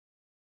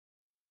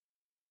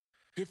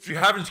If you're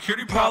having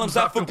security problems,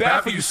 I feel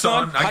bad for you,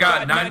 son. I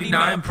got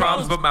 99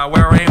 problems, but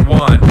malware ain't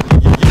one.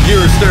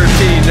 Year is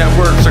 13,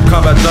 networks are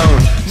combat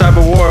zones.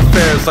 Cyber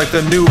warfare is like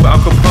the new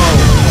Al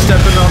Capone.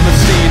 Stepping on the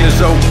scene is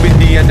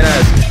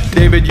OpenDNS.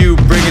 David, you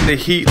bringing the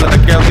heat like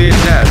Elliot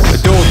Ness.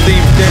 Adult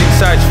themed dating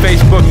sites,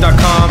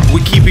 Facebook.com.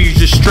 We keep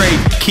users straight,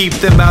 keep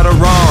them out of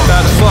wrong.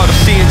 Fast flood of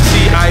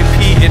CNC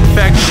IP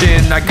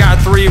infection. I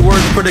got 3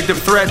 words: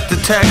 predictive threat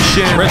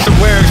detection.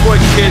 Ransomware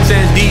exploit kids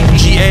and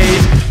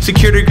DGAs.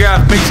 Security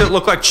graph makes it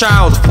look like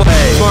child's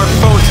play.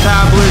 Smartphones,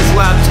 tablets,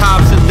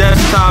 laptops, and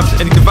desktops.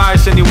 Any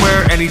device,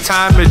 anywhere,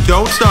 anytime, it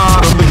don't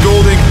stop. From the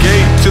Golden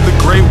Gate to the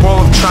Great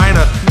Wall of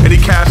China, any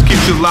cache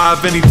keeps you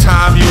live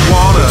anytime you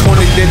wanna.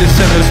 20 data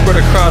centers spread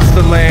across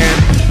the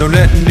land. No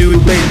net new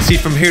latency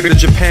from here to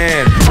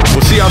Japan.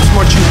 We'll see how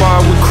smart you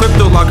are when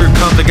Crypto Locker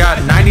comes. I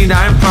got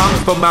 99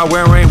 problems, but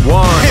malware ain't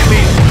one. Hit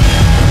me!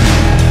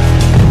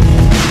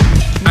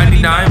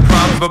 99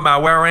 problems, but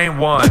malware ain't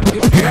one.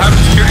 If you're having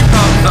security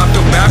problems, I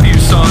feel bad for you,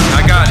 son.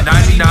 I got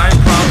 99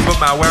 problems, but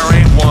malware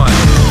ain't one.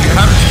 If you're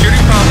having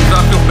security problems,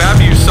 I feel bad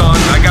for you, son.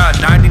 I got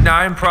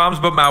 99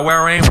 problems, but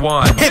malware ain't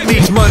one. Hit me!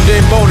 It's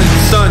Monday morning,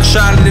 the sun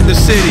shining in the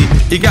city.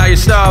 You got your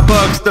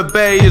Starbucks, the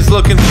bay is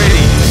looking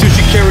pretty.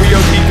 Sushi,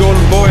 karaoke,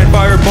 golden boy, and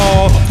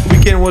fireball.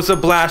 Weekend was a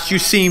blast, you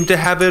seem to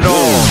have it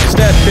all.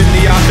 Step in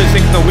the office,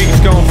 think the week's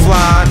gonna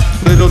fly.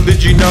 Little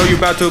did you know you're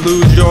about to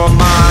lose your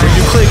mind.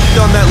 You clicked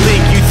on that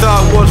link you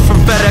thought was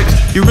from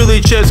FedEx. You really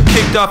just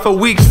kicked off a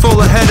week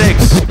full of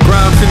headaches.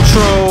 Ground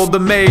control, the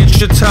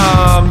Major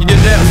Tom. Your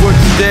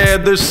network's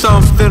dead, there's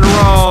something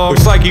wrong.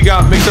 Looks like you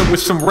got mixed up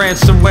with some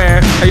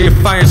ransomware. How you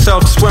find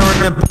yourself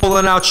swearing and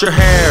pulling out your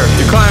hair.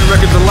 Your client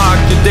records are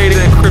locked, your data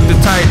encrypted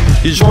tight.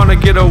 You just wanna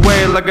get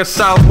away like a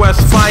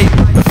Southwest flight.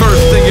 The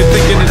first thing you're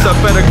thinking is I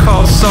better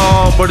call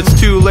Saul, but it's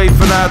too late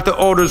for that, the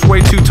order's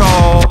way too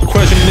tall. The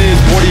question is,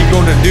 what are you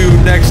gonna do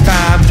next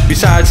time,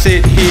 besides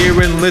sit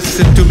here and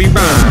listen to me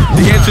rhyme?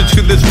 The answer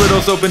to this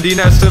riddle's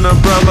OpenDNS and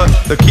umbrella.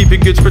 They'll keep your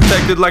goods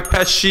protected like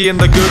Pesci and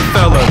the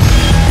Goodfellas.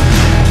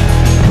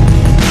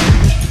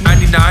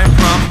 99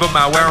 problems, but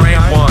malware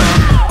ain't one.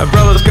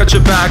 Umbrellas got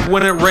your back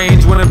when it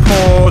rains, when it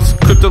pours.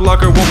 Crypto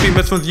Locker won't be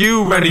messing with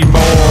you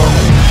anymore.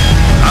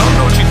 I don't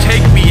know what you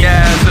take me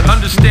as. I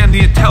understand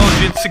the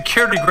intelligence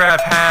security graph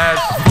has.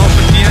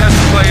 OpenDNS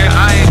player,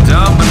 I ain't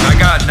dumb. I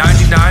got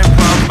 99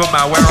 problems, but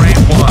malware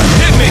ain't one.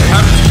 Hit me!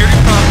 Having security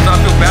problems, I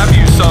feel bad for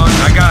you, son.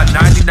 I got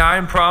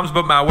 99 problems,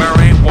 but malware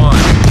ain't one.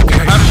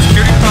 Having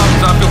security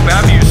problems, I feel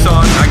bad for you, son.